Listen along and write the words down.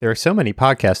There are so many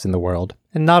podcasts in the world,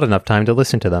 and not enough time to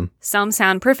listen to them. Some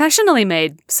sound professionally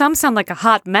made, some sound like a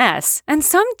hot mess, and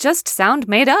some just sound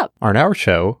made up. On our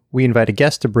show, we invite a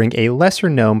guest to bring a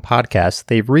lesser-known podcast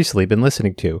they've recently been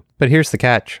listening to. But here's the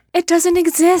catch. It doesn't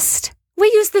exist. We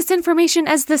use this information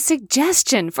as the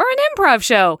suggestion for an improv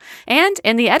show. And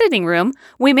in the editing room,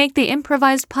 we make the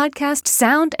improvised podcast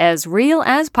sound as real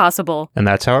as possible. And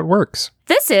that's how it works.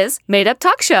 This is Made Up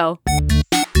Talk Show.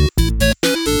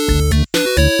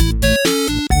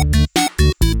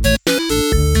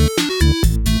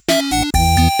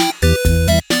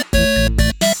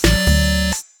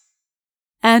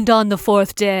 And on the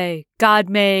fourth day, God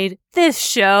made this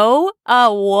show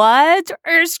a what?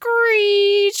 A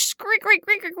screech! Squeak, squeak,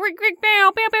 squeak, squeak, squeak,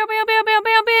 bow, bow, bow, bow, bow, bow,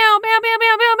 bow, bow, bow, bow,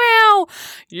 bow, bow, bow.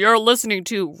 You're listening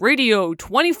to Radio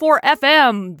 24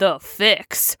 FM, The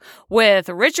Fix, with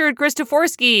Richard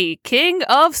Christoforsky, King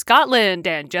of Scotland,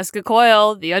 and Jessica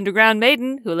Coyle, the underground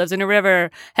maiden who lives in a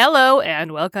river. Hello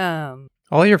and welcome.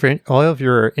 All of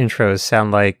your intros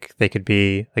sound like they could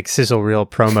be like sizzle reel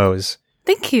promos.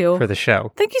 Thank you. For the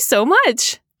show.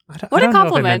 Compliment. What a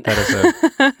compliment. I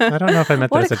don't know if I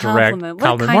meant that as a direct compliment.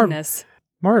 What a kindness.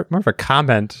 More of a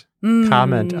comment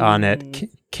on it.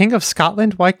 King of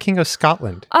Scotland? Why King of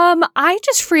Scotland? I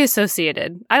just free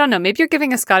associated. I don't know. Maybe you're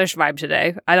giving a Scottish vibe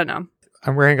today. I don't know.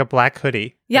 I'm wearing a black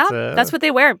hoodie. Yeah, that's what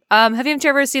they wear. Haven't you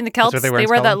ever seen the Celts? They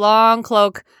wear that long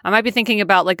cloak. I might be thinking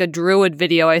about like a Druid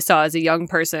video I saw as a young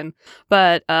person.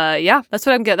 But yeah, that's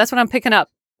what I'm getting. That's what I'm picking up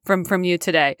from you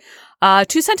today.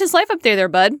 2-sentence life update there,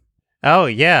 bud. Oh,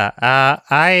 yeah.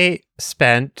 I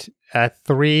spent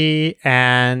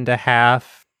 3.5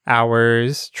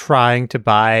 hours trying to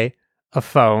buy a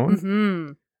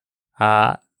phone.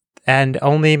 Mm-hmm. And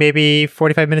only maybe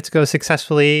 45 minutes ago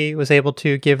successfully was able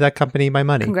to give that company my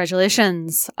money.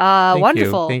 Congratulations.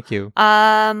 Wonderful. Thank you.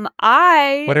 What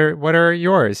are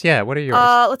yours? Yeah, what are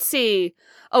yours? Let's see.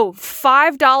 Oh,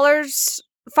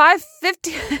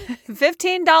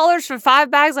 $15 for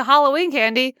 5 bags of Halloween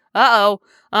candy.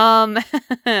 And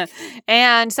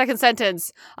second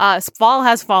sentence, fall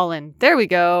has fallen. There we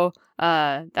go.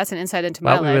 That's an insight into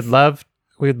my life.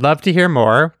 We'd love to hear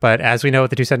more, but as we know with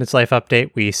the 2-sentence life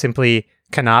update, we simply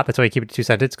cannot. That's why we keep it to 2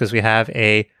 sentences, because we have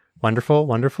a wonderful,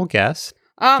 wonderful guest.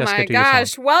 Oh Jessica, my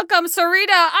gosh. Welcome,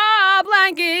 Sarita.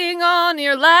 Blanking on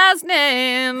your last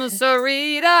name.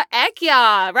 Sarita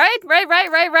Ekya. Right?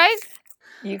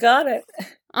 You got it.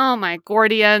 Oh, my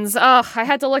Gordians. Oh, I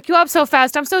had to look you up so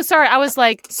fast. I'm so sorry. I was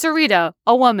like, Sarita,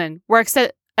 a woman, works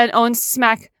at and owns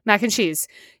Smack Mac and Cheese.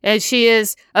 And she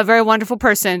is a very wonderful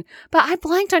person. But I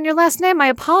blanked on your last name. I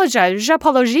apologize.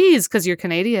 J'apologies, because you're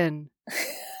Canadian.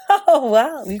 Oh,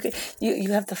 wow.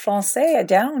 You have the Francais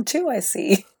down, too, I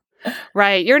see.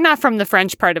 Right. You're not from the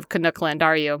French part of Canuckland,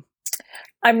 are you?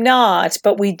 I'm not,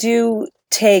 but we do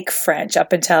take French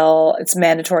it's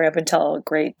mandatory up until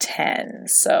grade 10.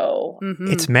 So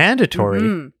It's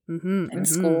mandatory in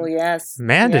school, yes.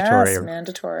 Mandatory. Yes,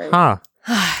 mandatory. Huh.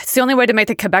 It's the only way to make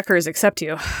the Quebecers accept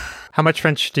you. How much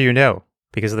French do you know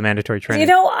because of the mandatory training? You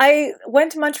know, I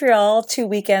went to Montreal 2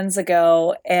 weekends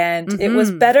ago, and it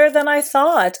was better than I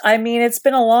thought. I mean, it's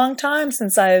been a long time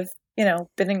since I've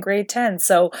been in grade 10,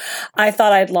 so I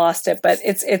thought I'd lost it, but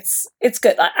it's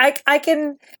good. I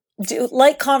can do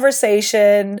light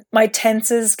conversation. My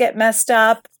tenses get messed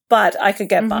up, but I could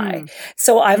get by.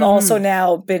 So I've also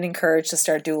now been encouraged to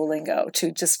start Duolingo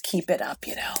to just keep it up,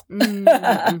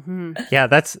 Yeah,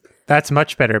 that's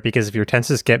much better, because if your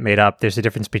tenses get made up, there's a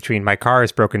difference between my car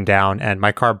is broken down and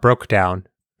my car broke down.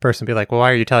 Person be like, well,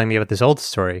 why are you telling me about this old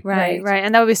story? Right.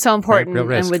 And that would be so important,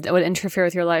 and would interfere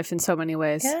with your life in so many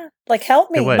ways. Yeah, like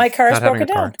help me. My car's broken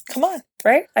down. Come on,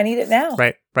 right? I need it now.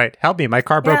 Right. Help me. My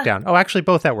car broke down. Oh, actually,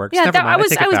 both that works. Yeah, Never mind.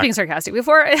 I was being sarcastic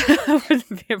before. It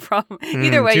wouldn't be a problem.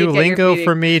 Either way, Duolingo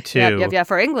for me too. Yeah,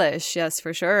 for English, yes,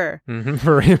 for sure.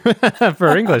 For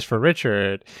English, for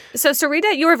Richard. So,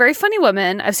 Sarita, you are a very funny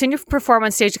woman. I've seen you perform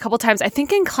on stage a couple times. I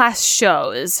think in class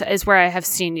shows is where I have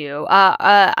seen you.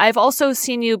 I've also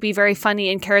seen you be very funny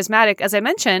and charismatic, as I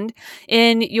mentioned,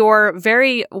 in your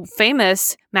very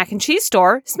famous mac and cheese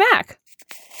store, Smack.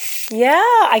 Yeah,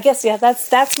 I guess,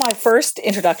 that's my first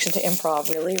introduction to improv,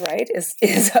 really, right? Is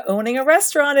owning a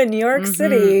restaurant in New York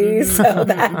City. So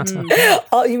that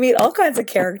you meet all kinds of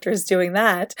characters doing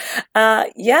that.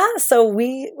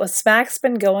 So Smack's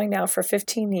been going now for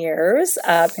 15 years.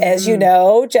 As you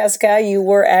know, Jessica, you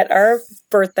were at our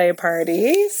birthday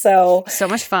party. So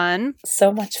much fun.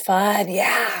 So much fun,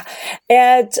 yeah.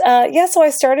 And so I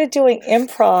started doing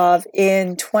improv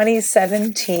in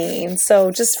 2017.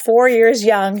 So just 4 years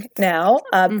young now.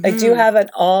 I do have an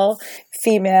all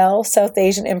female South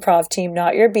Asian improv team,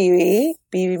 Not Your BB.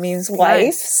 BB means wife.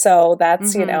 Nice. So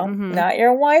that's, not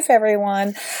your wife,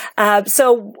 everyone.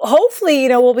 So hopefully,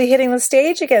 we'll be hitting the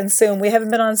stage again soon. We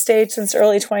haven't been on stage since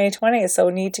early 2020, so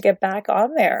we need to get back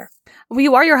on there. Well,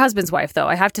 you are your husband's wife, though,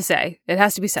 I have to say. It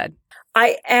has to be said.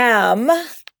 I am.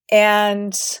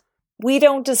 And we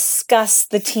don't discuss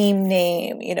the team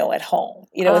name, at home.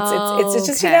 It's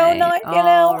just,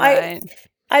 right.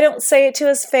 I don't say it to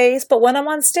his face, but when I'm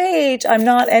on stage, I'm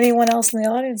not anyone else in the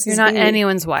audience. You're not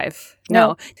anyone's wife.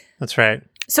 No. That's right.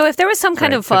 So if there was some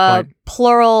kind of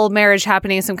plural marriage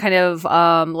happening, some kind of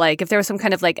if there was some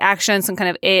kind of action, some kind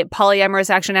of polyamorous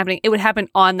action happening, it would happen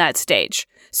on that stage.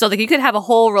 So you could have a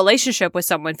whole relationship with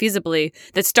someone feasibly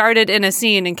that started in a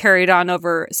scene and carried on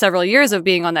over several years of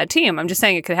being on that team. I'm just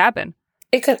saying it could happen.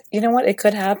 It could. You know what? It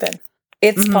could happen.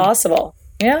 It's possible.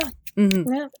 Yeah.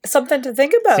 Mm-hmm. Yeah. Something to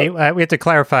think about. See, we have to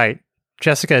clarify.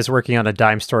 Jessica is working on a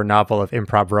dime store novel of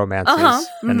improv romances,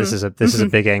 and this is a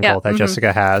big angle that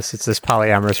Jessica has. It's this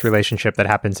polyamorous relationship that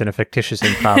happens in a fictitious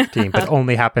improv team, but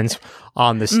only happens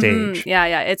on the stage.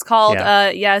 Yeah. It's called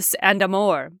Yes and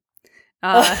Amour.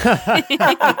 I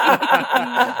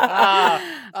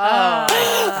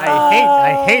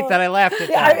hate that I laughed at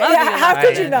that.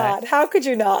 How could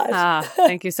you not?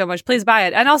 Thank you so much. Please buy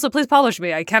it. And also, please publish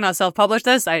me. I cannot self-publish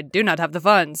this. I do not have the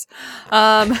funds.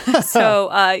 How would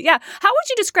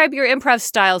you describe your improv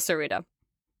style, Sarita?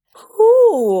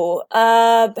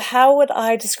 How would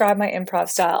I describe my improv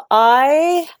style?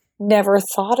 I never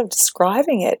thought of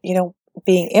describing it,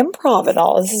 being improv and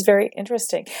all. This is very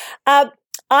interesting.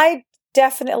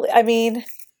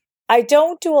 I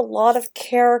don't do a lot of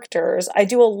characters. I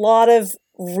do a lot of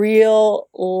real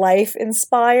life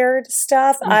inspired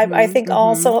stuff. I think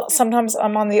also sometimes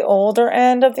I'm on the older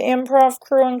end of the improv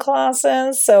crew and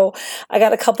classes. So I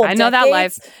got a couple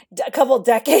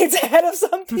decades ahead of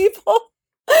some people.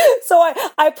 So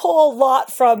I pull a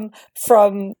lot from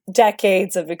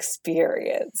decades of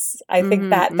experience. I think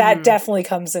that definitely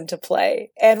comes into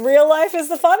play. And real life is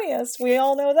the funniest. We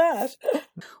all know that.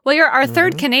 Well, you're our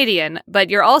third Canadian, but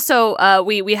you're also,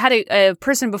 we had a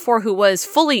person before who was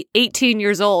fully 18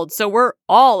 years old. So we're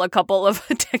all a couple of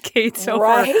decades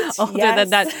older than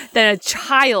that, than a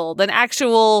child, an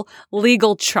actual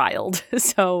legal child.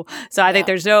 So I think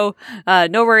there's no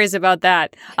worries about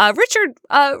that.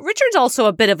 Richard's also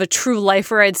a bit of a true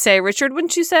lifer, I'd say. Richard,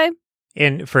 wouldn't you say?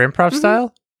 For improv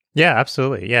style? Yeah,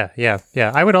 absolutely. Yeah.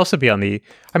 I would also be on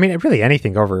really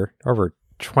anything over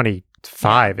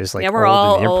 25 is we're old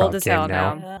all in the improv old as game hell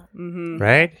now.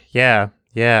 Right? Yeah.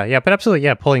 But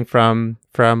absolutely, pulling from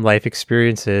life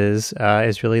experiences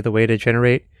is really the way to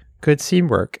generate good scene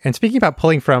work. And speaking about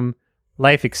pulling from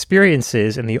life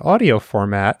experiences in the audio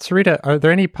format, Sarita, are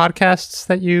there any podcasts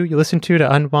that you listen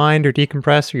to unwind or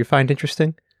decompress or you find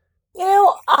interesting?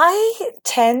 I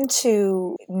tend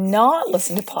to not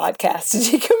listen to podcasts to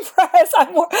decompress.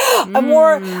 I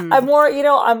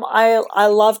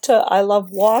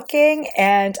love walking,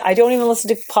 and I don't even listen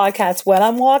to podcasts when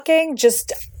I'm walking.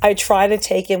 I try to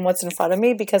take in what's in front of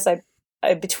me because I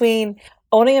between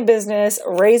owning a business,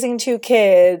 raising 2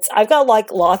 kids, I've got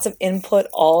lots of input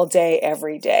all day,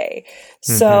 every day.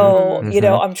 So,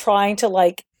 I'm trying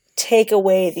to take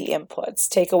away the inputs,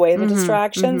 take away the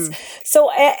distractions.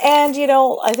 So, and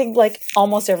I think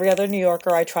almost every other New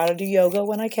Yorker, I try to do yoga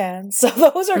when I can. So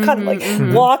those are kind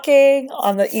of walking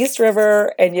on the East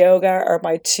River and yoga are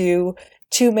my two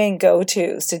main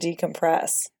go-tos to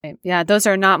decompress. Yeah, those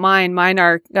are not mine. Mine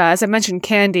are, as I mentioned,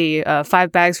 candy,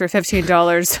 5 bags for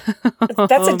 $15.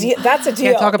 That's a deal.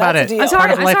 Can't talk about it. I'm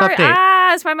sorry. Update.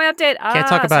 It's part of my update. Can't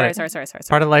talk about it. Sorry.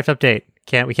 Part of the life update.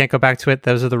 We can't go back to it.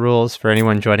 Those are the rules for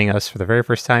anyone joining us for the very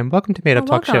first time. Welcome to Made Up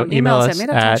Talk Show. Email us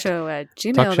at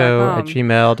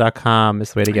talkshow@gmail.com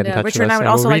is the way to get in touch with us. Richard and I would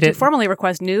also like to formally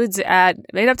request nudes at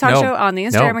Made Up Talk Show on the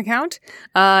Instagram account.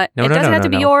 It doesn't have to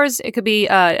be yours. It could be,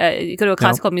 you go to a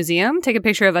classical museum, take a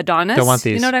picture of Adonis. Don't want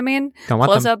these. You know what I mean? Don't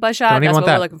want Close up, butt shot. That's what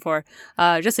we're looking for.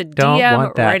 Just a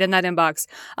DM right in that inbox.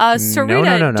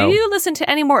 Sarita, do you listen to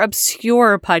any more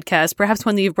obscure podcasts, perhaps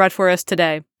one that you've brought for us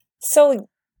today? So,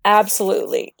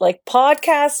 absolutely.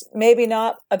 Podcasts, maybe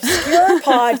not obscure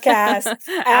podcasts.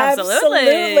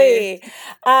 Absolutely.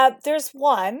 There's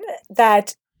one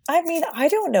that, I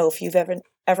don't know if you've ever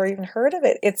even heard of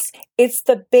it. It's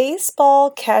the Baseball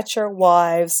Catcher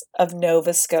Wives of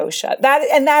Nova Scotia.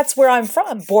 That's where I'm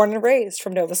from, born and raised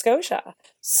from Nova Scotia.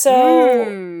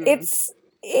 So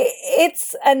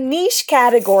it's a niche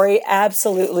category,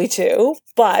 absolutely too.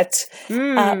 But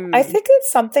I think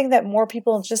it's something that more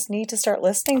people just need to start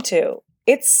listening to.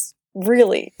 It's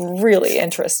really, really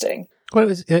interesting. What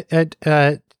was it?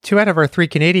 2 out of our 3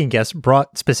 Canadian guests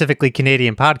brought specifically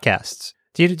Canadian podcasts.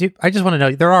 I just want to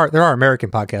know, there are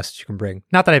American podcasts you can bring.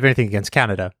 Not that I have anything against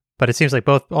Canada, but it seems like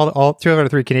all 2 out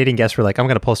of 3 Canadian guests were like, I'm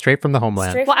going to pull straight from the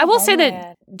homeland. Well, I will say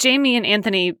that Jamie and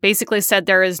Anthony basically said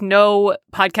there is no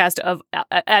podcast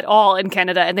at all in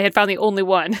Canada, and they had found the only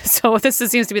one. So this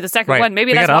seems to be the second one.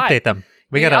 Maybe that's why. We got to update them.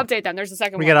 We got to update them. There's the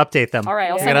second one. We got to update them. All right,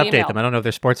 I'll we send got an to update email. them. I don't know if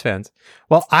they're sports fans.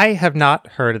 Well, I have not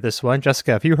heard of this one.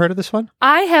 Jessica, have you heard of this one?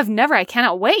 I have never. I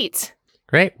cannot wait.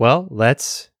 Great. Well,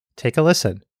 let's take a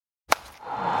listen.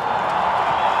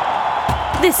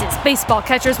 This is Baseball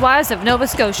Catcher's Wives of Nova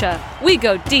Scotia. We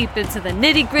go deep into the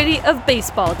nitty-gritty of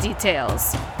baseball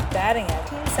details. Batting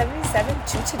at 1977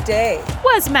 to today.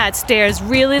 Was Matt Stairs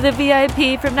really the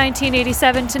VIP from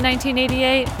 1987 to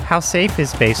 1988? How safe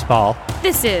is baseball?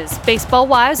 This is Baseball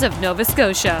Wives of Nova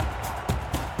Scotia.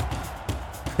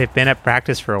 They've been at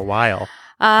practice for a while.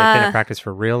 They've been at practice for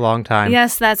a real long time.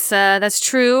 Yes, that's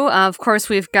true. Of course,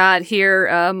 we've got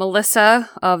here Melissa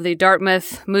of the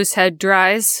Dartmouth Moosehead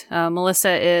Dries.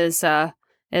 Melissa is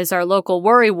our local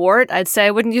worrywart, I'd say.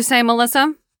 Wouldn't you say,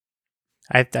 Melissa?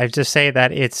 I'd just say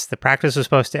that the practice was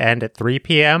supposed to end at 3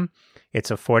 p.m.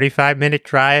 It's a 45-minute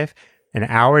drive. An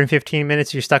hour and 15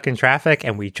 minutes you're stuck in traffic,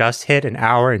 and we just hit an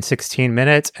hour and 16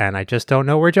 minutes, and I just don't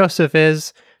know where Joseph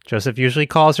is. Joseph usually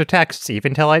calls or texts,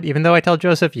 even though I tell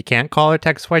Joseph you can't call or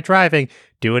text while driving.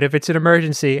 Do it if it's an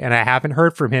emergency, and I haven't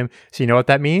heard from him. So you know what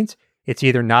that means? It's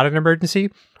either not an emergency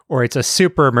or it's a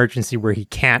super emergency where he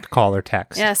can't call or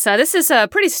text. Yes, this is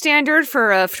pretty standard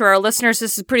for our listeners.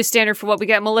 This is pretty standard for what we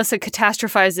get. Melissa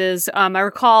catastrophizes. I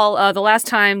recall the last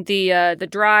time the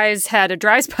Dries had a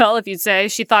dry spell, if you'd say,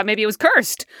 she thought maybe it was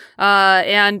cursed.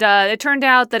 And it turned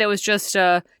out that it was just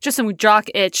some jock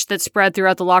itch that spread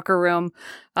throughout the locker room.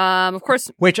 Of course,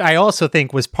 which I also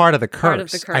think was part of the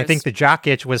curse. I think the jock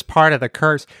itch was part of the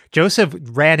curse. Joseph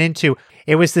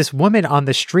it was this woman on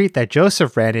the street that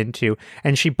Joseph ran into,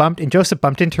 and Joseph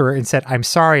bumped into her and said, "I'm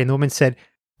sorry." And the woman said,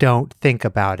 "Don't think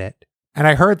about it." And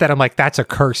I heard that. I'm like, that's a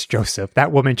curse, Joseph.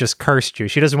 That woman just cursed you.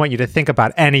 She doesn't want you to think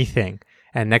about anything.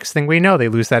 And next thing we know, they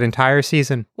lose that entire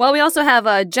season. Well, we also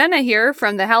have Jenna here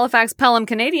from the Halifax Pelham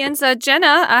Canadians.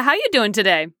 Jenna, how you doing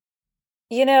today?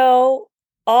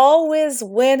 Always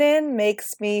winning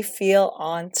makes me feel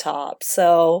on top.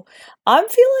 So I'm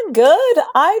feeling good.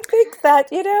 I think that,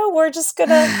 we're just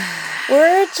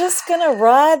gonna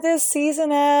ride this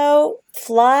season out,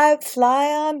 fly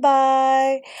on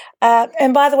by.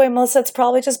 And by the way, Melissa, it's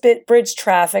probably just bridge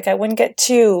traffic. I wouldn't get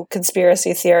too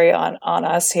conspiracy theory on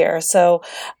us here. So,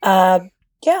 I'm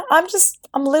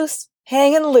loose,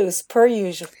 hanging loose per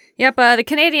usual. Yep, the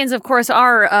Canadians, of course,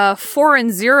 are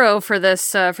 4-0 for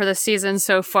this season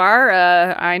so far.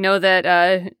 I know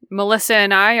that Melissa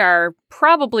and I are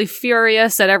probably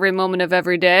furious at every moment of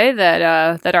every day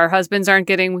that our husbands aren't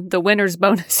getting the winners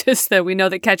bonuses that we know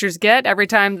that catchers get every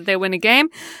time that they win a game.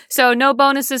 So no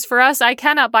bonuses for us. I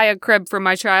cannot buy a crib for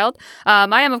my child.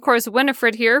 I am, of course,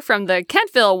 Winifred here from the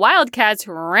Kentville Wildcats.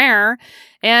 Rare.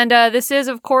 And this is,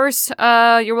 of course,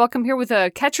 you're welcome here with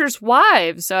Catcher's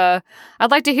Wives. I'd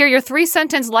like to hear your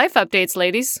 3-sentence life updates,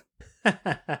 ladies.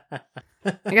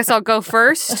 I guess I'll go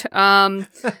first.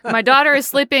 My daughter is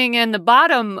sleeping in the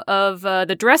bottom of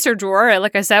the dresser drawer.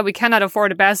 Like I said, we cannot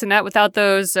afford a bassinet without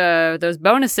those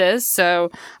bonuses. So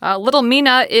little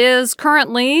Mina is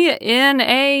currently in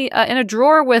a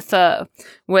drawer with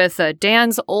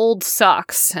Dan's old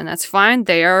socks, and that's fine.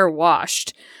 They are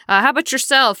washed. How about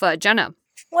yourself, Jenna?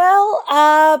 Well,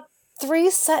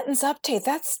 3-sentence update.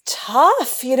 That's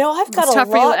tough. I've got it's a lot. It's tough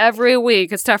for you every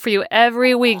week. It's tough for you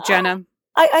every week, Jenna.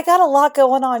 I got a lot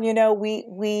going on.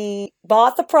 We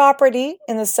bought the property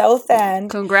in the South End.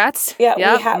 Congrats. Yeah,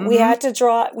 yep. we had to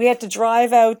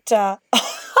drive out.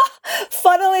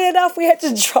 Funnily enough, we had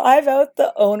to drive out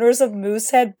the owners of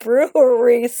Moosehead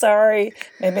Brewery. Sorry,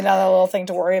 maybe not a little thing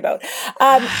to worry about.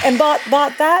 And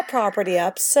bought that property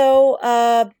up.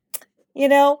 So,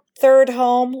 third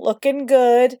home, looking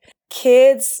good.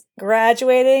 Kids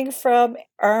graduating from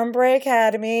Armbray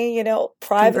Academy,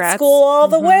 private Congrats. School all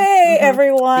the way,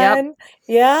 everyone.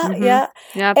 Yep.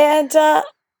 Yeah. And,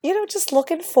 just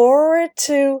looking forward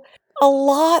to a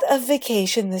lot of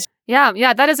vacation this year.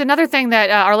 Yeah, that is another thing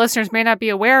that our listeners may not be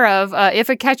aware of. If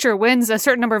a catcher wins a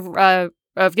certain number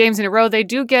of games in a row, they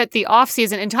do get the off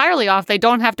season entirely off. They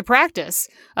don't have to practice.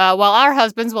 While our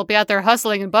husbands will be out there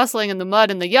hustling and bustling in the mud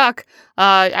and the yuck.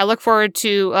 I look forward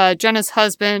to Jenna's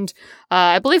husband.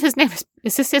 I believe his name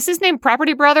is his name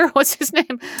Property Brother? What's his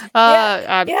name?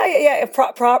 Property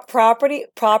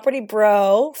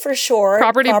Bro for sure.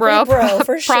 Property Bro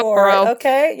for sure. Bro.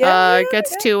 Okay.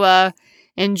 Gets to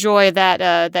enjoy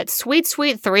that sweet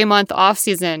 3-month off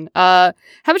season. How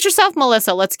about yourself,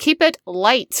 Melissa? Let's keep it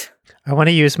light. I want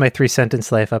to use my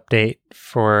 3-sentence life update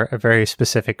for a very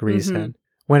specific reason.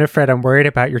 Winifred, I'm worried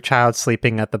about your child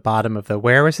sleeping at the bottom of the...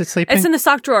 Where was it sleeping? It's in the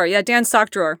sock drawer. Yeah, Dan's sock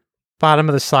drawer. Bottom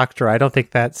of the sock drawer. I don't think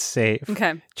that's safe.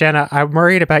 Okay. Jenna, I'm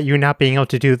worried about you not being able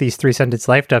to do these 3-sentence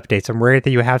life updates. I'm worried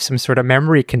that you have some sort of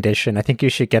memory condition. I think you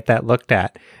should get that looked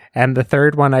at. And the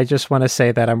third one, I just want to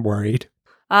say that I'm worried.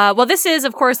 Well, this is,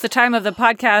 of course, the time of the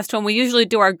podcast when we usually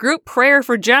do our group prayer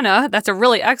for Jenna. That's a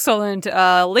really excellent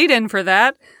lead-in for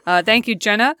that. Thank you,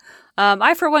 Jenna.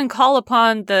 I, for one, call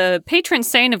upon the patron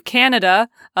saint of Canada,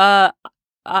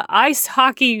 ice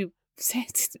hockey,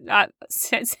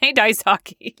 Saint Ice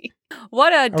Hockey.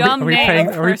 What a dumb name.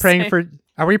 Are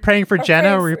we praying for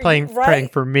Jenna, or are we praying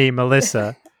for me,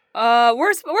 Melissa? It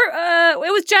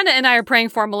was Jenna and I are praying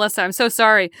for Melissa. I'm so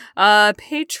sorry.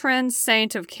 Patron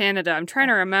saint of Canada. I'm trying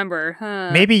to remember.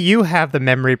 Maybe you have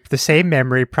the same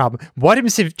memory problem. What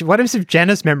if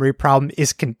Jenna's memory problem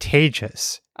is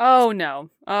contagious? Oh no.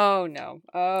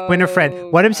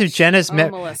 Winifred, what if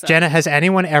Jenna, has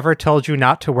anyone ever told you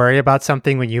not to worry about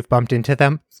something when you've bumped into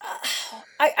them?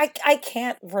 I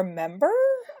can't remember.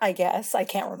 I guess I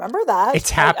can't remember that. It's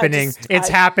happening. It's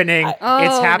happening. It's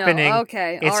happening. No.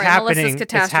 Okay. It's all right. happening. Melissa's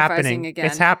catastrophizing again.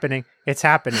 It's happening. It's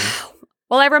happening.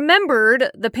 Well, I remembered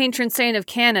the patron saint of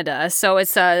Canada, so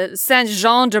it's Saint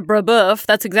Jean de Brebeuf.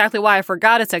 That's exactly why I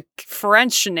forgot. It's a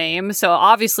French name, so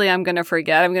obviously I'm going to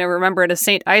forget. I'm going to remember it as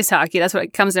Saint Ice Hockey. That's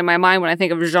what comes in my mind when I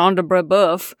think of Jean de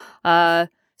Brebeuf.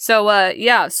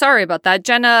 Yeah, sorry about that.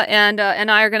 Jenna and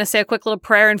I are going to say a quick little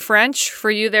prayer in French for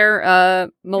you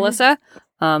there, Melissa.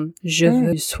 Je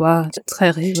veux sois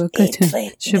très riche que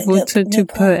tu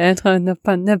peux être ne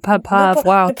pas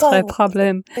avoir tes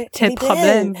problèmes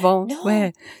vont,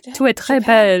 ouais, tu es très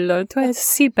belle, tu es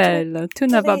si belle, tu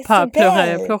ne vas pas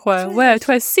pleurer, ouais,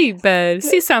 tu es si belle,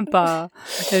 si sympa,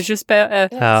 j'espère.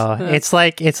 It's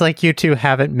like you two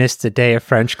haven't missed a day of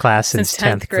French class since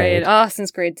 10th grade.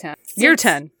 Since grade 10. Year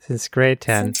 10. Since grade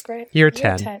 10. Year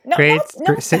 10. No, not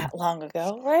that long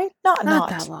ago, right? Not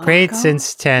that long grade ago.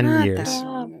 Since 10 years.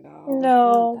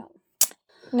 No.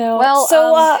 Well,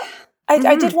 so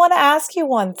I did want to ask you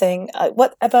one thing.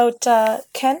 What about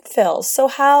Kentville? So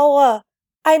how?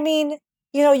 You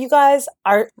guys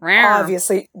are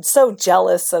obviously so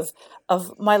jealous of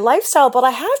my lifestyle, but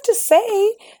I have to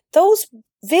say those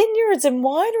vineyards and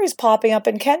wineries popping up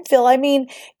in Kentville. I mean,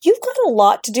 you've got a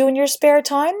lot to do in your spare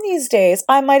time these days.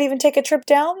 I might even take a trip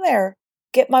down there,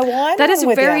 get my wine. That is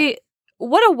with very. You.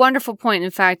 What a wonderful point,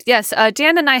 in fact. Yes,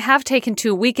 Dan and I have taken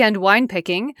to weekend wine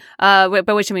picking, by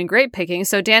which I mean grape picking.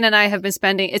 So Dan and I have been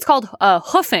spending, it's called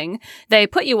hoofing. They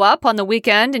put you up on the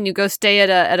weekend and you go stay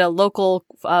at a local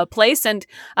place, and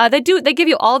they give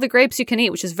you all the grapes you can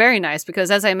eat, which is very nice because,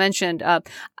 as I mentioned,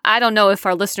 I don't know if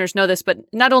our listeners know this, but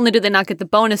not only do they not get the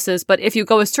bonuses, but if you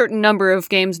go a certain number of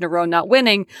games in a row not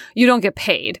winning, you don't get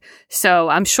paid. So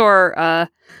I'm sure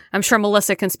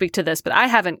Melissa can speak to this, but I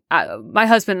haven't. My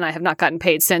husband and I have not gotten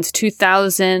paid since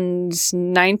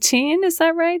 2019. Is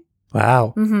that right?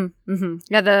 Wow.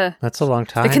 Yeah, that's a long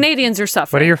time. The Canadians are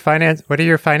suffering. What are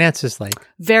your finances like?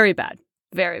 Very bad.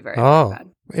 Very, very, very bad.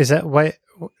 Is that what?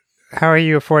 How are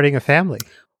you affording a family?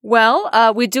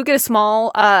 Well, we do get a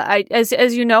small.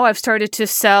 As you know, I've started to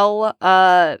sell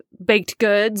baked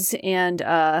goods and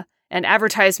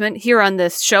advertisement here on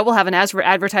this show. We'll have an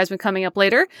advertisement coming up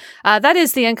later. That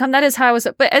is the income. That is how I was.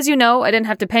 But as you know, I didn't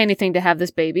have to pay anything to have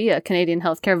this baby. Canadian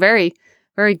healthcare, very,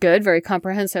 very good, very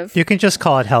comprehensive. You can just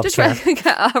call it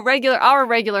healthcare. Our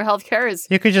regular healthcare is.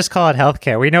 You could just call it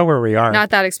healthcare. We know where we are. Not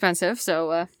that expensive,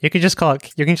 so. You can just call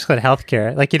it. You can just call it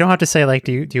healthcare. Like you don't have to say like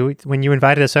do you when you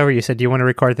invited us over, you said do you want to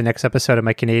record the next episode of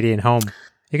my Canadian home?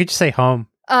 You could just say home.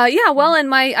 Yeah, well,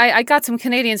 and I got some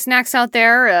Canadian snacks out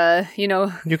there, you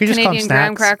can Canadian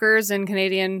graham crackers and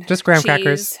Canadian just graham cheese.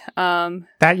 Crackers.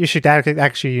 That you should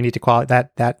actually you need to call it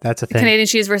that's a thing. Canadian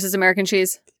cheese versus American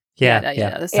cheese.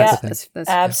 Yeah. That's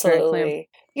absolutely.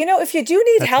 If you do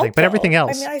need help, but everything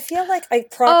else. I mean, I feel like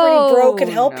Property Bro could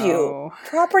help you.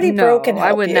 Property Bro can help you.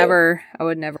 I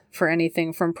would never for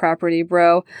anything from Property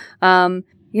Bro.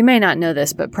 You may not know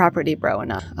this, but Property Bro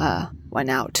went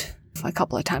out a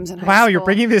couple of times in high school. Wow, you're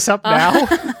bringing this up now?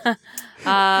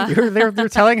 They're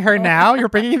telling her now? You're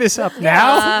bringing this up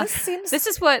now? This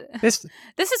is what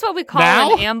we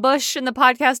call an ambush in the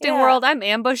podcasting world. I'm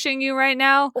ambushing you right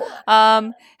now.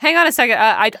 Hang on a second.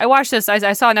 I watched this.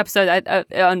 I saw an episode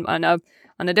on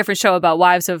a different show about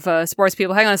wives of sports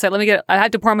people. Hang on a second. I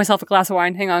had to pour myself a glass of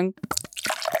wine. Hang on.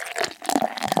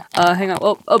 Hang on.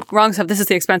 Oh, wrong stuff. This is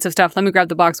the expensive stuff. Let me grab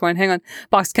the box wine. Hang on.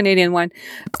 Boxed Canadian wine.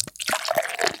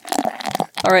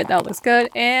 All right, that looks good.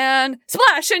 And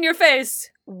splash in your face.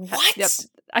 What? Yep.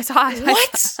 I saw it.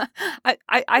 What?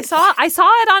 I saw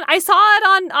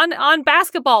it on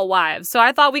Basketball Wives. So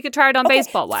I thought we could try it on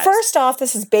Baseball Wives. First off,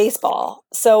 this is baseball.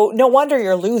 So no wonder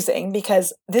you're losing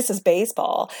because this is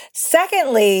baseball.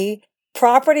 Secondly,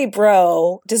 Property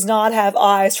Bro does not have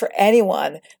eyes for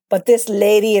anyone but this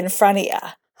lady in front of you.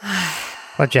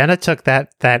 Well, Jenna took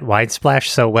that wine splash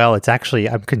so well. It's actually,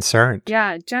 I'm concerned.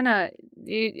 Yeah, Jenna,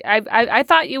 I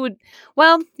thought you would.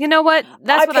 Well, you know what?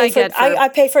 That's what I get. I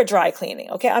pay for dry cleaning.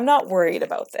 Okay, I'm not worried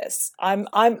about this. I'm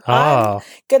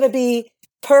gonna be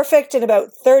perfect in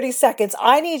about 30 seconds.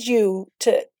 I need you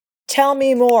to tell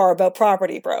me more about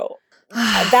Property Bro.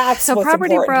 That's so what's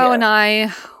Property important Bro here. and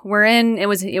I were in. It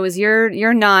was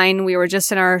year 9. We were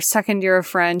just in our second year of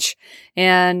French,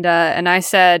 and I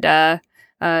said,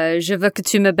 "Je veux que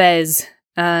tu me baises,"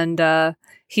 and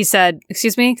he said,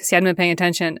 "Excuse me," because he hadn't been paying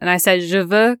attention, and I said, "Je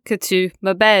veux que tu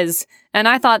me baises," and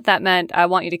I thought that meant I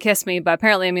want you to kiss me, but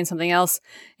apparently it means something else,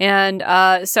 and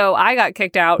so I got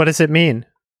kicked out. What does it mean?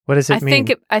 What does it mean?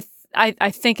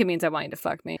 I think it means I want you to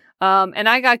fuck me. And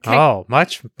I got kicked. Oh,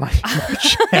 much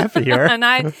heavier. and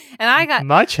I got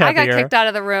much heavier. I got kicked out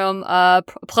of the room.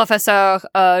 Professor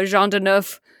Jean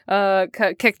Deneuf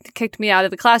kicked me out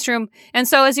of the classroom. And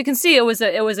so, as you can see, it was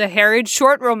a harried,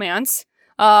 short romance.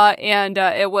 And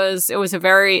it was a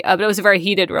very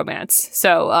heated romance.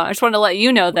 So I just wanted to let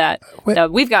you know that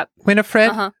we've got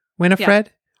Winifred. Yeah.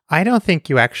 I don't think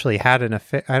you actually had an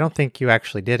affair. I don't think you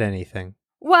actually did anything.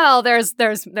 Well, there's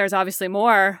obviously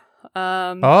more.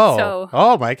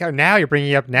 Oh my God! Now you're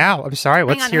bringing it up. Now I'm sorry.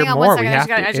 Let's hear hang on more. 1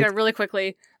 second. I just got really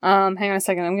quickly. Hang on a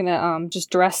second. I'm gonna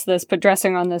just put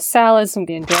dressing on this salad. So I'm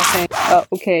getting dressing. Oh,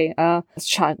 okay. Let's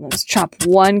chop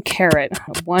 1 carrot,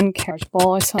 1 carrot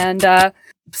ball, and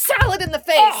salad in the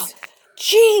face.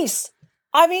 Jeez.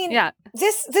 I mean, yeah.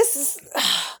 This is.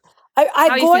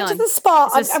 I'm going to the spa.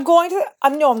 I'm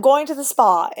going to the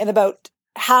spa in about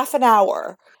half an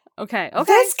hour. Okay.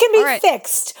 This can be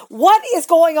fixed. What is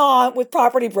going on with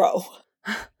Property Bro?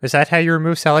 Is that how you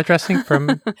remove salad dressing from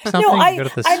something? No, you go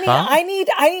to the spa? I need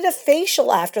a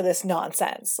facial after this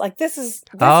nonsense. Like this is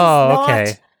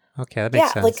okay. Okay, that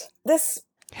makes sense. Like this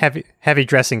heavy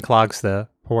dressing clogs the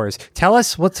pores. Tell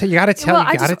us you gotta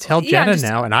tell Jenna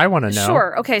now, and I want to know.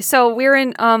 Sure. Okay, so we're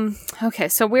in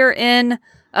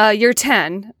year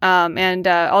 10, and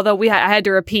although I had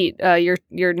to repeat year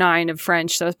 9 of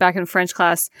French, so I was back in French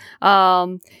class.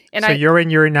 You're in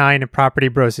year 9 and Property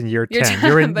Bros in year 10.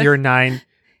 You're in year 9.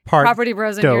 Property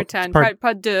Bros in year 10.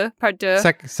 Part deux.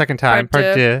 Second time.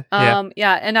 Part deux.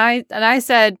 Yeah. And I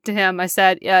said to him,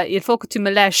 il faut que tu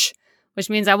me lèches, which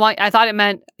means I thought it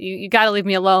meant you got to leave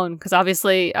me alone because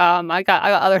obviously I got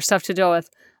other stuff to deal with.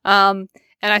 And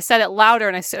I said it louder,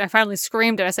 and I finally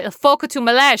screamed, and I said, "Il faut que tu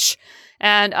me lèches."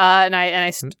 And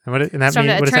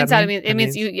it turns out it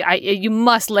means you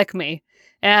must lick me.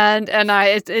 And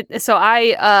I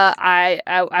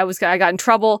got in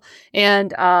trouble,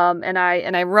 and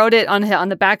I wrote it on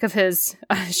the back of his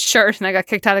shirt, and I got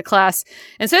kicked out of class.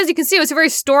 And so, as you can see, it was a very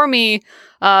stormy,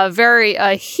 very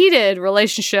heated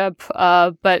relationship.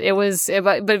 But it was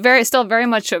very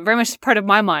much part of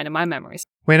my mind and my memories.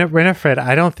 Winifred,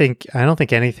 I don't think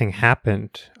anything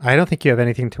happened. I don't think you have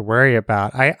anything to worry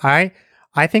about.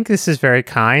 I think this is very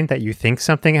kind that you think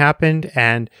something happened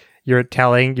and you're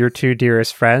telling your 2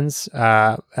 dearest friends,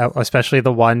 especially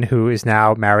the one who is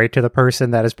now married to the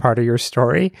person that is part of your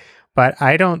story. But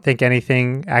I don't think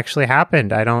anything actually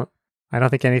happened. I don't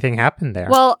think anything happened there.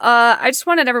 Well, I just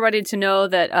wanted everybody to know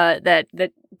that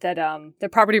the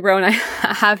Property Bro and I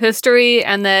have history,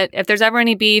 and that if there's ever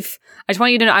any beef, I just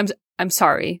want you to know I'm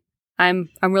sorry. I'm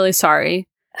really sorry.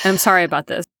 And I'm sorry about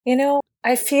this. You know,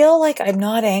 I feel like I'm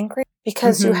not angry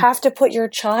because you have to put your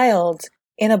child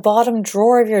in a bottom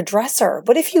drawer of your dresser.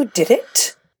 But if you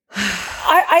didn't,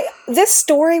 this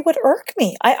story would irk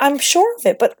me. I'm sure of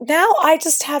it. But now I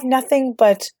just have nothing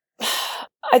but,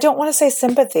 I don't want to say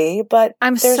sympathy, but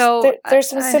there's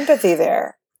some sympathy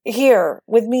there. Here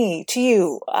with me to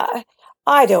you.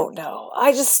 I don't know.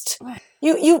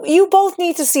 You both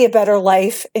need to see a better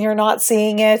life, and you're not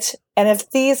seeing it. And if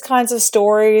these kinds of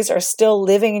stories are still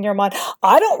living in your mind,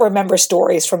 I don't remember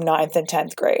stories from 9th and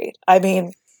 10th grade. I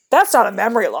mean, that's not a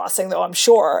memory loss thing, though, I'm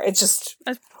sure. It's just,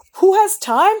 who has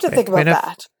time to think about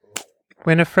that?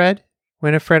 Winifred,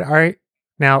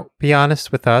 now be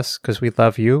honest with us, because we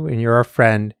love you and you're our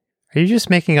friend. Are you just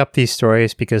making up these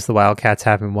stories because the Wildcats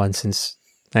haven't won since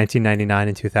 1999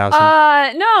 and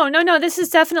 2000? No. This is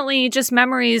definitely just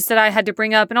memories that I had to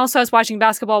bring up. And also I was watching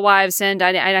Basketball Wives and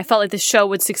I felt like the show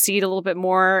would succeed a little bit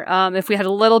more if we had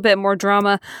a little bit more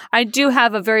drama. I do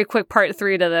have a very quick part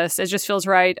 3 to this. It just feels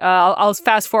right. I'll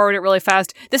fast forward it really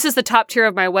fast. This is the top tier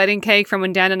of my wedding cake from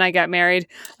when Dan and I got married.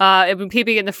 I've been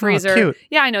keeping it in the freezer. Oh, cute.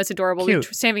 Yeah, I know, it's adorable. Cute.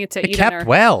 We're saving it to eat kept dinner.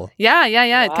 well. Yeah.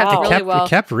 It kept really well. It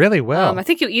kept really well. I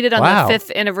think you eat it on the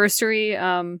 5th anniversary.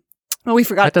 We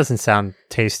forgot. That doesn't sound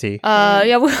tasty.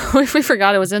 Yeah, we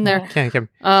forgot it was in there. Can't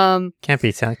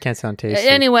sound tasty.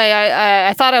 Anyway,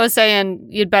 I thought I was saying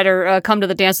you'd better come to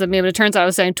the dance with me, but it turns out I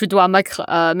was saying tu dois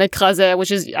m'écraser,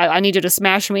 which is I need you to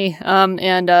smash me.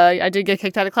 And I did get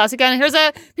kicked out of class again. Here's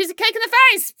a piece of cake in the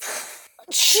face.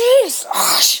 Jeez.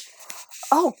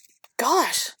 Oh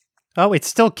gosh. Oh, it's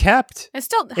still kept. It's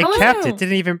still. It kept. It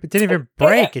didn't even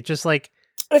break. It just like.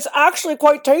 It's actually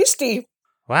quite tasty.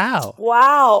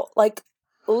 Wow. Like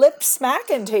lip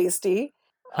smacking tasty.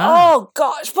 Huh. Oh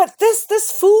gosh, but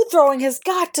this food throwing has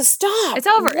got to stop. It's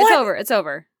over. What?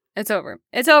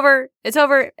 It's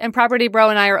over. And Property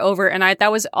Bro and I are over. And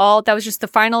that was just the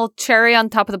final cherry on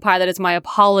top of the pie. That is my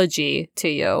apology to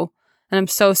you. And I'm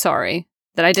so sorry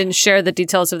that I didn't share the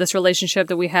details of this relationship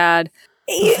that we had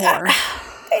before.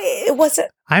 It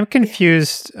wasn't. I'm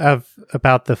confused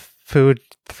about the food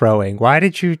throwing. Why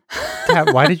did you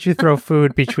throw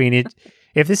food between it?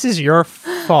 If this is your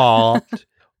fault,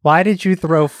 why did you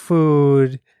throw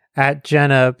food at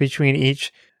Jenna between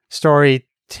each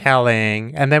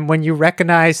storytelling? And then when you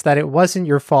recognized that it wasn't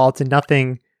your fault and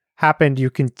nothing happened, you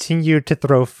continued to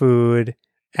throw food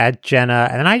at Jenna.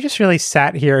 And then I just really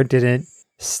sat here and didn't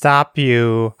stop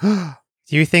you.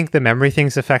 Do you think the memory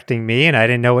thing's affecting me and I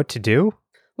didn't know what to do?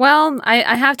 Well,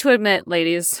 I have to admit,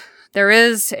 ladies, there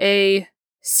is a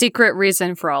secret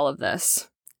reason for all of this.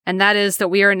 And that is that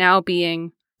we are now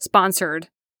being sponsored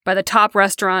by the top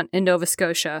restaurant in Nova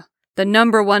Scotia, the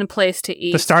 #1 place to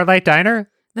eat. The Starlight Diner?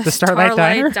 The Starlight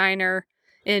Diner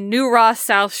in New Ross,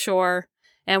 South Shore.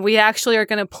 And we actually are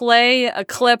going to play a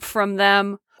clip from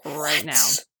them right now.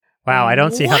 Wow, I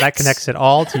don't see how that connects at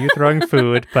all to you throwing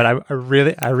food, but I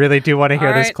really do want to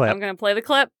hear this clip. I'm going to play the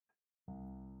clip.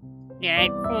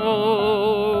 Get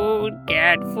food,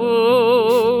 get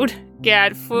food,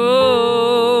 get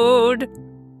food.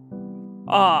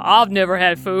 Oh, I've never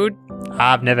had food.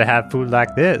 I've never had food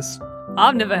like this.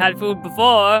 I've never had food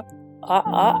before.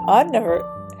 I've never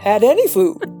had any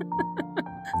food.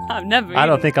 I've never. I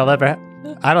don't think I'll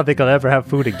ever have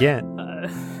food again.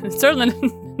 Certainly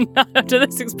not after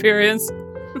this experience.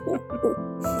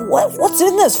 What's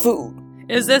in this food?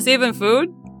 Is this even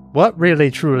food? What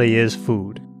really truly is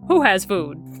food? Who has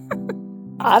food?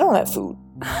 I don't have food.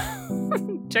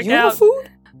 Check you out have food?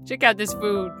 Check out this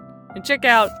food. And check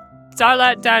out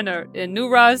Starlight Diner in New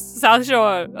Ross, South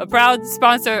Shore, a proud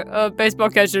sponsor of Baseball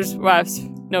Catchers Wives,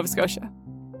 Nova Scotia.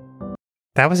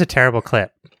 That was a terrible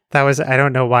clip. I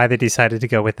don't know why they decided to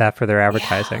go with that for their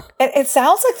advertising. Yeah. It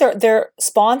sounds like they're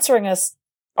sponsoring us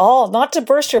all, not to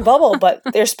burst your bubble, but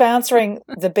they're sponsoring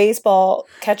the Baseball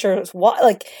Catchers.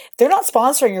 Like, they're not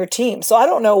sponsoring your team, so I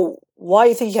don't know why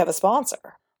you think you have a sponsor.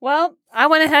 Well, I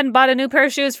went ahead and bought a new pair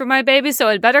of shoes for my baby, so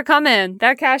it better come in.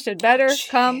 That cash had better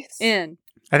come in.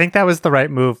 I think that was the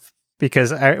right move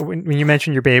because when you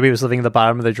mentioned your baby was living at the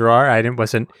bottom of the drawer, I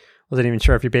wasn't even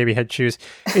sure if your baby had shoes.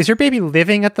 Is your baby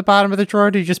living at the bottom of the drawer,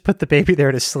 or do you just put the baby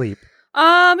there to sleep? You'll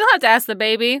have to ask the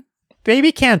baby.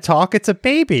 Baby can't talk. It's a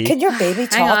baby. Can your baby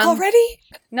talk already?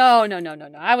 No.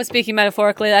 I was speaking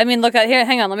metaphorically. I mean, look at here.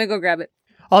 Hang on. Let me go grab it.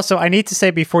 Also, I need to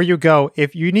say before you go,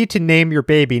 if you need to name your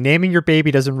baby, naming your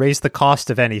baby doesn't raise the cost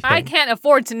of anything. I can't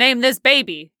afford to name this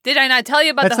baby. Did I not tell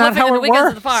you about the hoofing and the weekends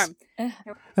of the farm?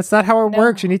 That's not how it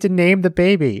works. You need to name the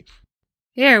baby.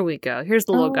 Here we go. Here's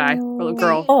the little guy, or little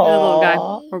girl. The little guy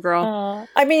or girl.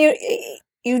 I mean,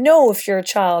 you know if your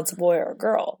child's a boy or a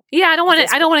girl. Yeah, I don't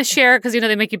want to share it because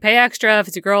they make you pay extra. If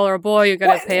it's a girl or a boy, you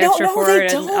got to pay extra for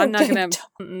it. Don't. And I'm not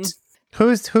gonna.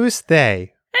 Who's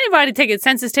they? Anybody take it,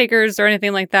 census takers or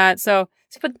anything like that. So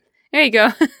there you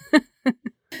go.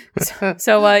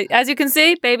 so as you can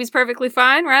see, baby's perfectly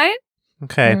fine, right?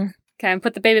 Okay. Okay, and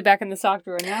put the baby back in the sock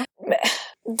drawer now.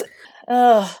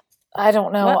 I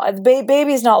don't know.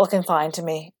 Baby's not looking fine to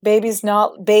me. Baby's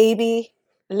not baby.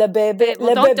 Le bébé.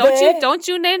 Well, don't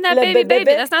you name that baby baby.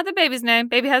 That's not the baby's name.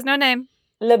 Baby has no name.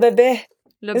 Le bébé.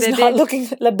 Le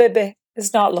bébé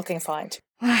is not looking fine.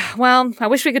 Well, I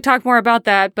wish we could talk more about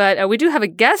that, but we do have a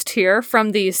guest here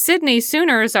from the Sydney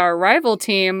Sooners, our rival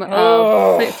team.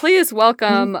 Please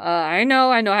welcome, I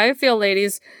know how you feel,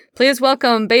 ladies. Please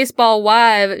welcome baseball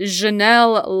wife,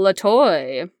 Janelle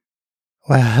Latoy.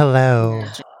 Well, hello,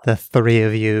 the three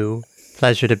of you.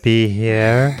 pleasure to be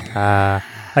here.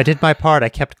 I did my part. I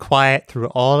kept quiet through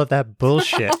all of that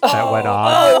bullshit that went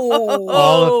on.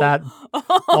 All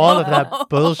of that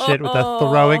bullshit with the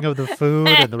throwing of the food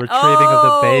and the retrieving of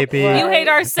the baby. You hate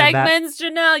our segments,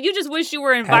 Janelle. You just wish you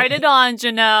were invited on,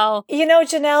 Janelle. You know,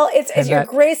 Janelle, it's you're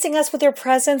gracing us with your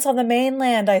presence on the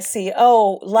mainland, I see.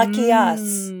 Oh, lucky us.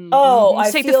 Oh,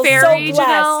 I take feel the ferry, so blessed.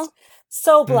 Janelle?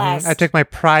 So blessed. I took my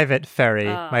private ferry,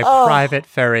 private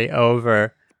ferry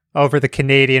over the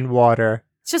Canadian water.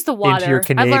 It's just the water. Into your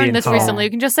Canadian I've learned this home. recently.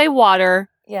 You can just say water.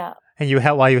 Yeah. And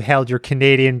while you held your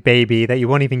Canadian baby that you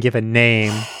won't even give a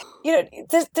name. You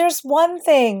know, there's one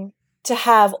thing to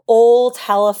have old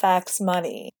Halifax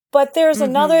money, but there's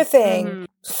another thing,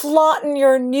 flaunting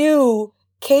your new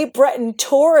Cape Breton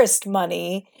tourist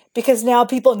money because now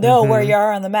people know where you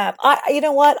are on the map. You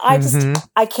know what?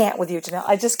 I can't with you, Janelle.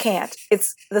 I just can't.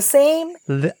 It's the same.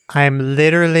 I'm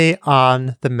literally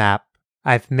on the map.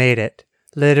 I've made it.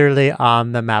 Literally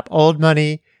on the map. Old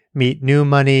money, meet new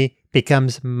money,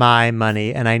 becomes my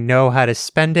money, and I know how to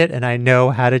spend it and I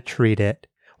know how to treat it.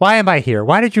 Why am I here?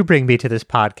 Why did you bring me to this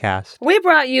podcast? We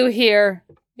brought you here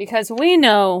because we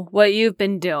know what you've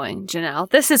been doing, Janelle.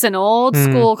 This is an old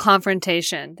school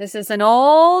confrontation. This is an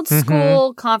old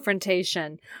school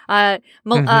confrontation.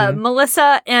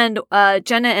 Melissa and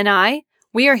Jenna and I,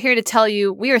 we are here to tell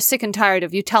you we are sick and tired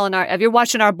of you of you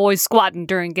watching our boys squatting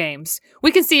during games.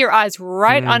 We can see your eyes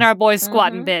right on our boys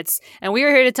squatting bits, and we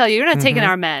are here to tell you you're not taking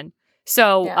our men.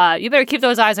 So you better keep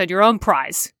those eyes on your own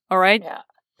prize. All right? Yeah.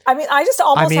 I mean, I just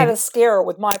almost had a scare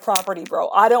with my property, bro.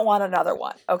 I don't want another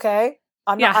one. Okay.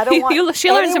 I don't want. She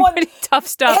learned some pretty tough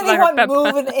stuff. Anyone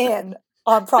moving in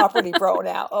on property, bro.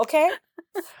 Now, okay.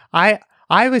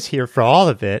 I was here for all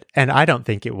of it, and I don't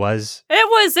think it was. It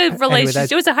was a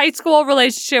relationship. It was a high school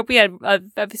relationship. We had a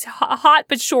hot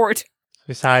but short.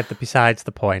 Besides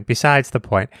the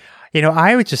point. You know,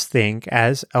 I would just think,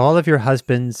 as all of your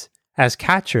husbands as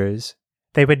catchers,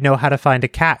 they would know how to find a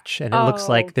catch, and it looks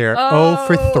like they're 0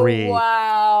 for 3.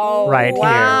 Wow! Right here.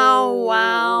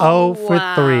 Wow! 0 for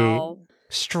 3.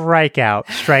 Strike out.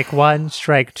 Strike 1.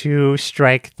 Strike 2.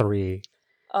 Strike 3.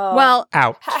 Well,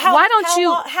 out. Why don't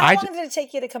you? How long did it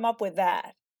take you to come up with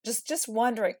that? Just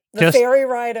wondering. Ferry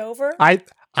ride over?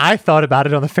 I thought about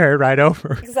it on the ferry ride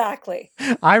over. Exactly.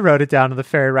 I wrote it down on the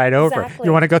ferry ride over.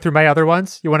 You want to go through my other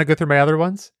ones?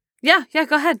 Yeah,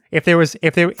 go ahead. If there was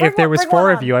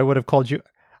 4 of you, I would have called you.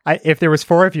 If there was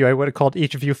 4 of you, I would have called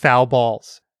each of you foul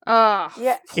balls.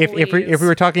 Yeah. If we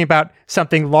were talking about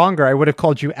something longer, I would have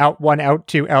called you out 1, out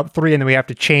 2, out 3, and then we have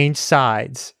to change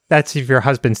sides. That's if your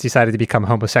husbands decided to become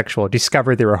homosexual,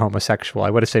 discovered they were homosexual. I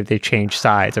would have said they changed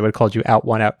sides. I would have called you out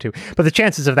 1, out 2. But the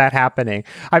chances of that happening,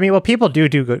 I mean, well, people do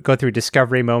go through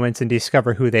discovery moments and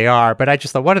discover who they are. But I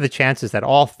just thought, what are the chances that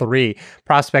all 3,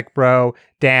 Prospect Bro,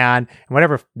 Dan, and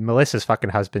whatever Melissa's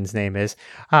fucking husband's name is,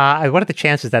 what are the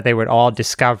chances that they would all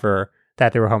discover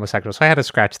that they were homosexual? So I had to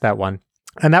scratch that one.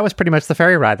 And that was pretty much the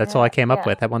ferry ride. That's all I came up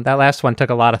with. That last one took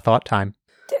a lot of thought time.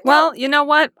 Well, you know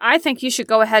what? I think you should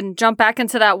go ahead and jump back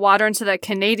into that water, into that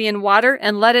Canadian water,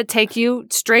 and let it take you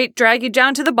straight, drag you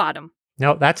down to the bottom.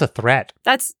 No, that's a threat.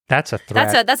 That's a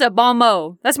threat. That's a bon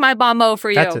mot. That's my bon mot for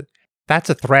you. That's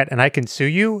a threat, and I can sue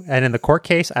you. And in the court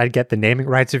case, I'd get the naming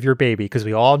rights of your baby because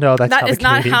we all know that's how the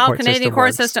Canadian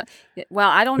court system works. Well,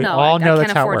 I don't know. I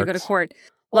can't afford to go to court.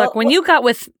 Look, when you got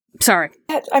with, sorry.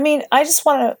 I mean, I just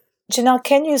want to. Janelle,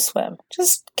 can you swim?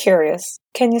 Just curious.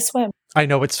 Can you swim? I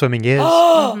know what swimming is.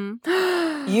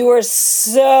 You are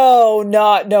so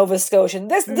not Nova Scotian.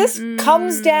 This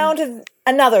comes down to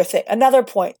another thing, another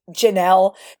point.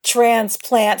 Janelle,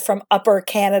 transplant from Upper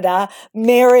Canada,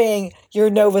 marrying your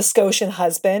Nova Scotian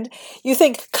husband. You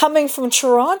think coming from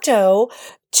Toronto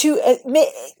to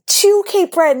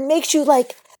Cape Breton makes you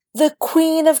like the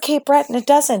queen of Cape Breton. It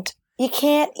doesn't. You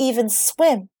can't even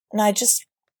swim. And I just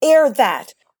aired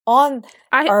that on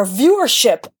our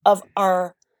viewership of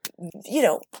our,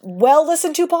 well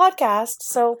listened to podcast.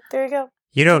 So there you go.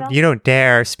 You don't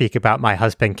dare speak about my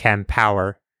husband, Ken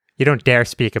Power. You don't dare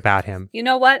speak about him. You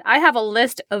know what? I have a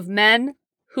list of men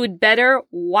who'd better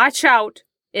watch out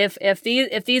if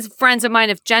these friends of mine,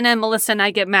 if Jenna and Melissa and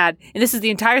I get mad, and this is the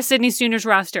entire Sydney Sooners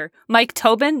roster. Mike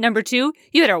Tobin, number 2,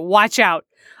 you better watch out.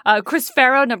 Chris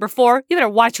Farrow, number 4, you better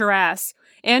watch your ass.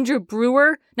 Andrew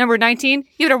Brewer, number 19,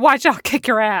 you better watch out, kick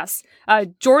your ass.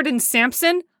 Jordan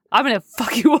Sampson, I'm going to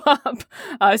fuck you up.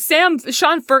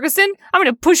 Sean Ferguson, I'm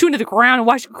going to push you into the ground and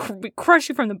watch you crush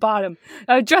you from the bottom.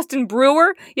 Justin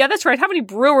Brewer, yeah, that's right. How many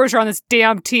Brewers are on this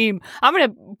damn team? I'm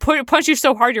going to punch you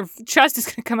so hard your chest is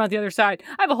going to come out the other side.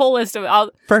 I have a whole list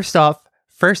of... First off,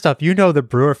 First off, the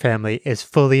Brewer family is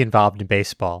fully involved in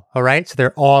baseball, all right? So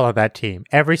they're all on that team.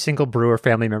 Every single Brewer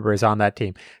family member is on that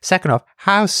team. Second off,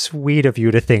 how sweet of you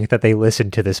to think that they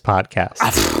listen to this podcast.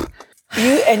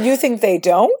 You think they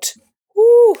don't?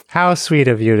 Woo. How sweet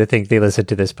of you to think they listen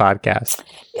to this podcast.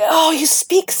 Oh, you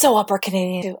speak so upper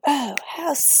Canadian. Oh,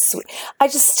 how sweet.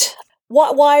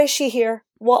 Why is she here?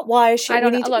 Why is she? I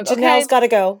don't know. Look, Janelle's got to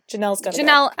go.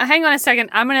 Janelle, hang on a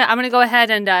second. I'm gonna go ahead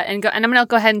and I'm gonna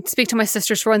go ahead and speak to my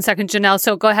sisters for 1 second, Janelle.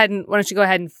 So why don't you go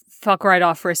ahead and fuck right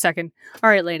off for a second? All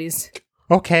right, ladies.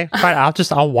 Okay, fine.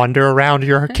 I'll wander around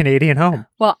your Canadian home.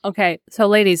 Well, okay. So,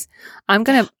 ladies, I'm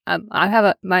gonna. I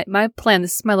have my plan.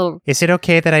 This is my little. Is it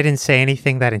okay that I didn't say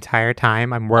anything that entire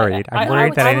time? I'm worried. I'm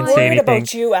worried that I didn't say anything. I'm worried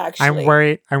about you,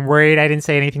 actually. I'm worried I didn't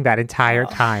say anything that entire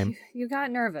time. You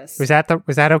got nervous. Was that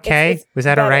okay? Was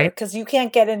that all right? Because you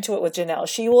can't get into it with Janelle.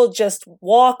 She will just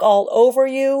walk all over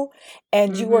you,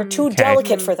 and you are too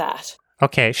delicate for that.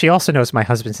 Okay, she also knows my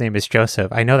husband's name is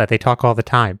Joseph. I know that they talk all the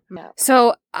time.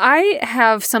 So I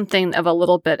have something of a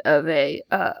little bit of a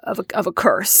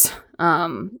curse that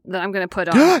I'm going to put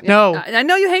on. No, I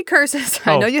know you hate curses.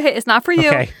 Oh. I know you hate. It's not for you.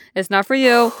 Okay. It's not for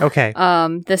you. Okay.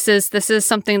 This is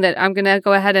something that I'm going to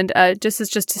go ahead and just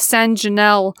to send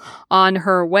Janelle on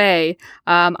her way.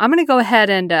 I'm going to go ahead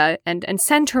and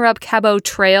send her up Cabot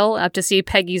Trail up to see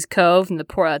Peggy's Cove and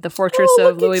the fortress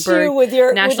of Louisbourg with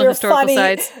your Historical funny,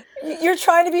 Sites. You're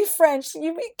trying to be French.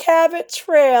 You mean Cabot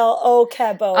Trail. Oh,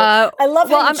 Cabot. I love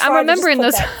how I'm remembering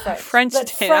those French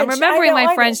days. I'm remembering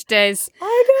my French days.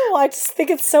 I know. I just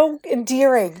think it's so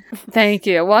endearing. Thank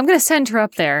you. Well, I'm going to send her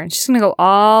up there, and she's going to go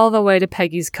all the way to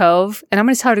Peggy's Cove, and I'm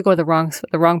going to tell her to go the wrong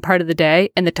part of the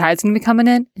day, and the tide's going to be coming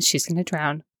in, and she's going to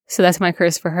drown. So that's my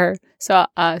curse for her. So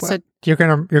you're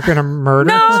gonna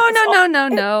murder?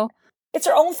 No. It's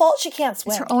her own fault. She can't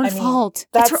swim. It's her own fault.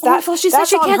 It's her own fault. She said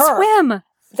she can't swim.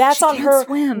 That's on her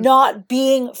not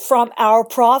being from our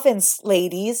province,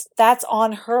 ladies. That's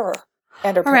on her.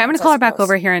 And her all right, I'm going to call her back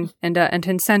over here and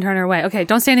send her on her way. Okay,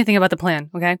 don't say anything about the plan,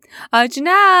 okay?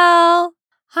 Janelle!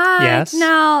 Hi, yes?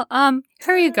 Janelle.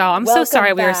 Here you go. I'm so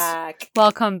sorry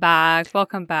Welcome back.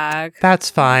 Welcome back. That's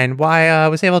fine. Why, I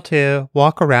was able to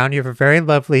walk around. You have a very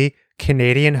lovely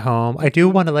Canadian home. I do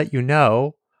want to let you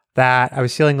know that I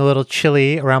was feeling a little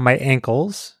chilly around my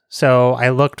ankles. So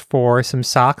I looked for some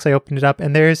socks. I opened it up,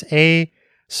 and there's a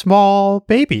small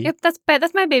baby. Yep, that's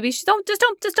my baby. Just don't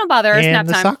bother. It's nap time.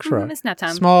 The sock drawer. It's nap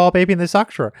time. Small baby in the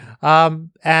sock drawer.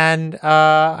 And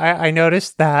I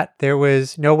noticed that there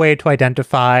was no way to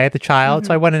identify the child,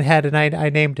 so I went ahead and I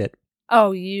named it.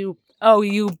 Oh, you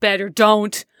better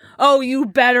don't. Oh, you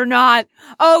better not.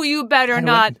 Oh, you better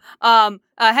not.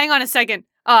 Hang on a second.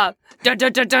 Punch. What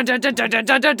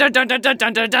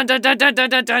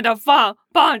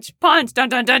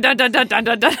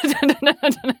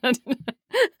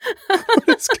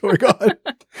is going on?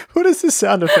 What is the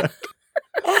sound effect?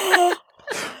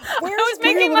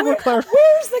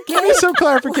 Give me some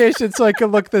clarification so I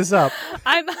can look this up.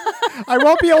 I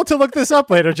won't be able to look this up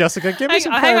later, Jessica. Give me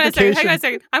some clarification. Hang on a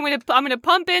second. I'm gonna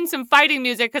pump in some fighting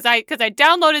music because I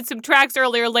downloaded some tracks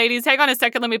earlier, ladies. Hang on a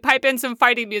second. Let me pipe in some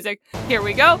fighting music. Here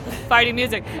we go. Fighting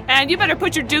music. And you better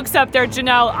put your dukes up there,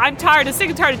 Janelle. I'm sick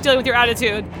and tired of dealing with your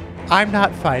attitude. I'm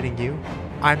not fighting you.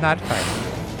 I'm not fighting.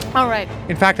 All right.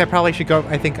 In fact, I probably should go.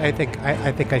 I think I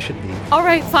should leave. All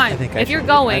right, fine. If you're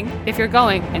going,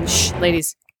 and shh,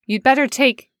 ladies, you'd better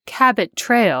take Cabot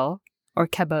Trail or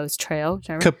Cabot's Trail.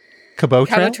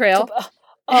 Cabot Trail.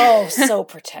 Oh, so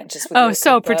pretentious.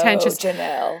 Pretentious,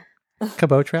 Janelle.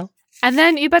 Cabot Trail. And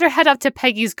then you better head up to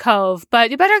Peggy's Cove,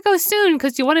 but you better go soon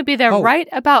because you want to be there right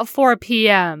about 4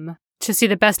 p.m. to see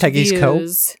the best Peggy's views.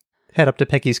 Cove. Head up to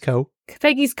Peggy's Cove.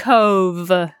 Peggy's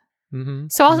Cove. Mm-hmm.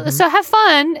 So have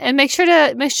fun and make sure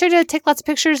to take lots of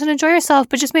pictures and enjoy yourself,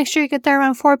 but just make sure you get there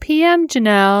around 4 p.m.,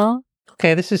 Janelle.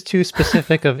 Okay, this is too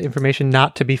specific of information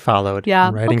not to be followed. Yeah,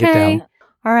 I'm writing it down.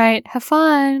 All right, have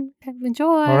fun.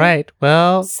 Enjoy. All right,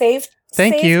 well, thank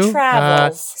you.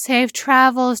 Travels. Safe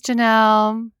travels,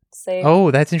 Janelle. Oh,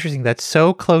 that's interesting. That's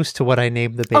so close to what I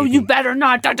named the baby. Oh, you better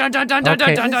not. Sorry,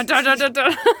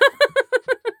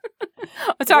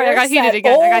 I got heated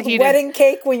again. Wedding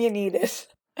cake when you need it.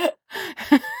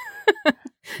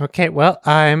 Okay, well,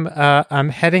 I'm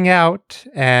heading out,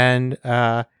 and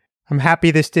I'm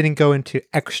happy this didn't go into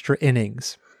extra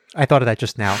innings. I thought of that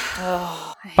just now.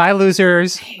 Oh, bye,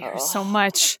 losers. I hate her so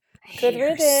much. Good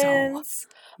riddance.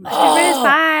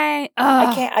 Bye.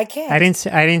 I can't. I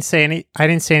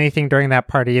didn't say anything during that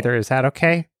part either. Is that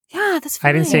okay? Yeah, That's fine.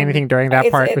 I didn't say anything during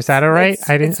that part. Was that all right?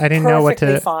 I didn't know what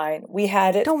to. Fine. We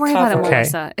had it. Don't worry covered. about it, Okay.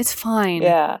 Melissa. It's fine.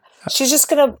 Yeah. She's just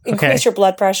going to increase your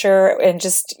blood pressure and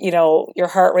just, your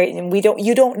heart rate. And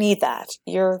you don't need that.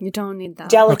 You don't need that.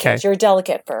 Delicate. Okay. You're a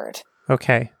delicate bird.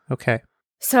 Okay.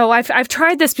 So I've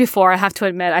tried this before. I have to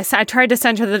admit, I tried to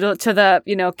send her to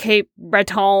the Cape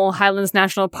Breton Highlands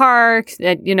National Park.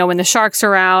 When the sharks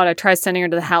are out, I tried sending her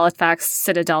to the Halifax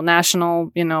Citadel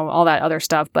National. All that other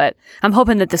stuff. But I'm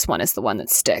hoping that this one is the one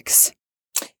that sticks.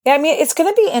 Yeah, I mean, it's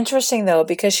going to be interesting though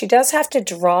because she does have to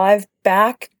drive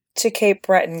back to Cape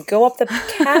Breton, go up the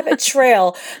Cabot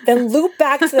Trail, then loop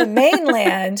back to the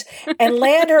mainland and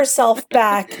land herself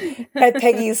back at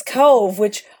Peggy's Cove,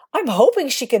 which I'm hoping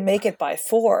she can make it by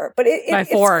 4. But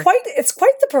it's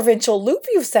quite the provincial loop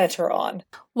you've sent her on.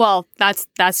 Well, that's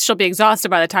she'll be exhausted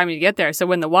by the time you get there. So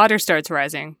when the water starts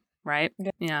rising, right?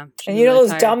 Yeah. And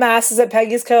those dumbasses at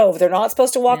Peggy's Cove, they're not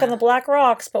supposed to walk on the Black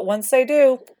Rocks, but once they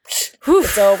do,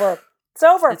 it's over. It's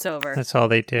over. It's over. That's all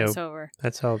they do. It's over.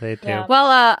 That's all they do. Yeah.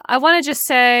 Well, I want to just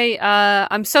say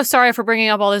I'm so sorry for bringing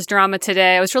up all this drama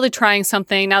today. I was really trying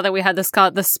something. Now that we had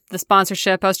the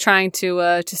sponsorship, I was trying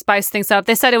to spice things up.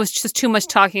 They said it was just too much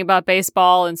talking about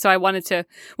baseball, and so I wanted to.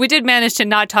 We did manage to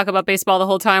not talk about baseball the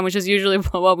whole time, which is usually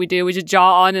what we do. We just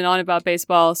jaw on and on about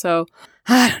baseball. So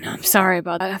I don't know. I'm sorry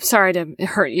about that. I'm sorry to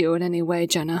hurt you in any way,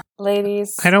 Jenna.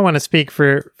 Ladies. I don't want to speak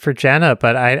for Jenna,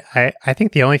 but I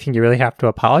think the only thing you really have to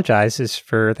apologize is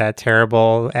for that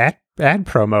terrible ad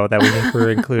promo that we were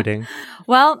including.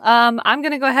 Well, I'm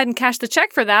going to go ahead and cash the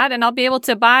check for that, and I'll be able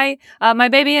to buy my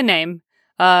baby a name.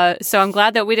 So I'm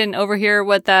glad that we didn't overhear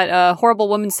what that horrible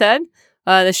woman said,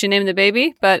 that she named the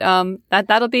baby. But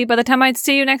that'll be, by the time I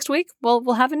see you next week,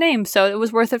 we'll have a name. So it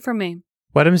was worth it for me.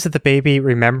 What happens if the baby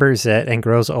remembers it and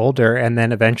grows older, and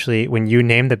then eventually when you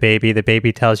name the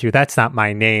baby tells you, that's not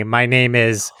my name. My name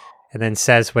is, and then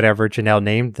says whatever Janelle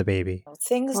named the baby.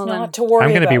 Things not to worry about.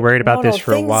 I'm going to be worried about this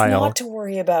for a while. Things not to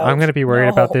worry about. I'm going to be worried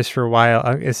about this for a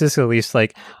while. Is this at least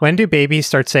when do babies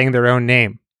start saying their own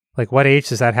name? What age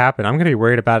does that happen? I'm going to be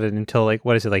worried about it until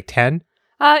what is it, 10?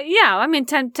 Yeah, I mean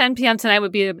 10 p.m. tonight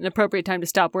would be an appropriate time to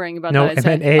stop worrying about that. No, I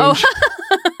meant age. Oh.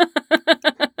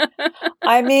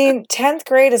 I mean, 10th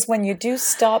grade is when you do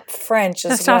stop French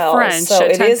as well. French, so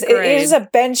it is grade. a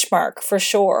benchmark for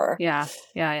sure. Yeah.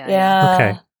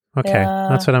 Okay. Yeah.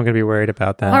 That's what I'm going to be worried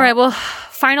about then. All right. Well,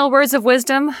 final words of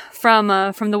wisdom from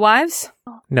the wives?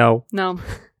 No.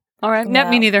 All right. No.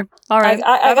 Me neither. All right.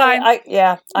 Bye-bye.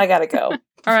 I gotta go.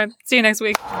 All right. See you next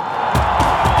week.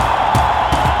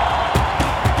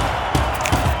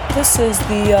 This is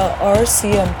the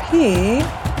RCMP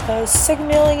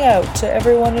signaling out to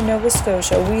everyone in Nova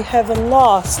Scotia. We have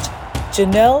lost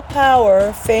Janelle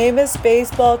Power, famous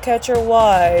baseball catcher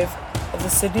wife of the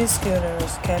Sydney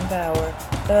Schooners, Ken Power.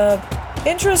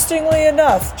 Interestingly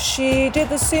enough, she did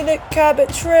the scenic Cabot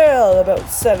Trail about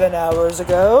 7 hours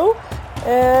ago.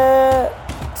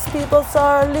 People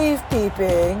saw her leaf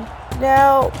peeping.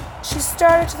 Now, she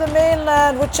started to the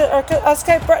mainland, which us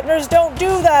Cape Bretoners don't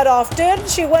do that often.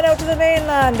 She went out to the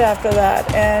mainland after that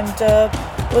and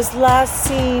was last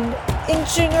seen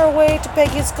inching her way to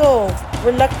Peggy's Cove,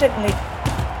 reluctantly.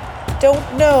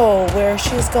 Don't know where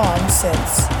she's gone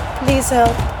since. Please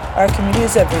help. Our community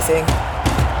is everything.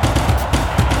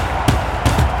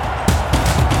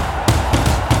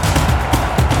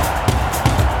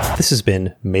 This has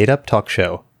been Made Up Talk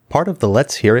Show, part of the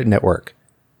Let's Hear It Network.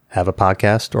 Have a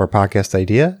podcast or a podcast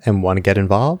idea and want to get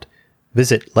involved?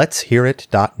 Visit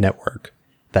letshearit.network.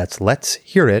 That's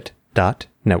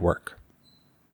letshearit.network.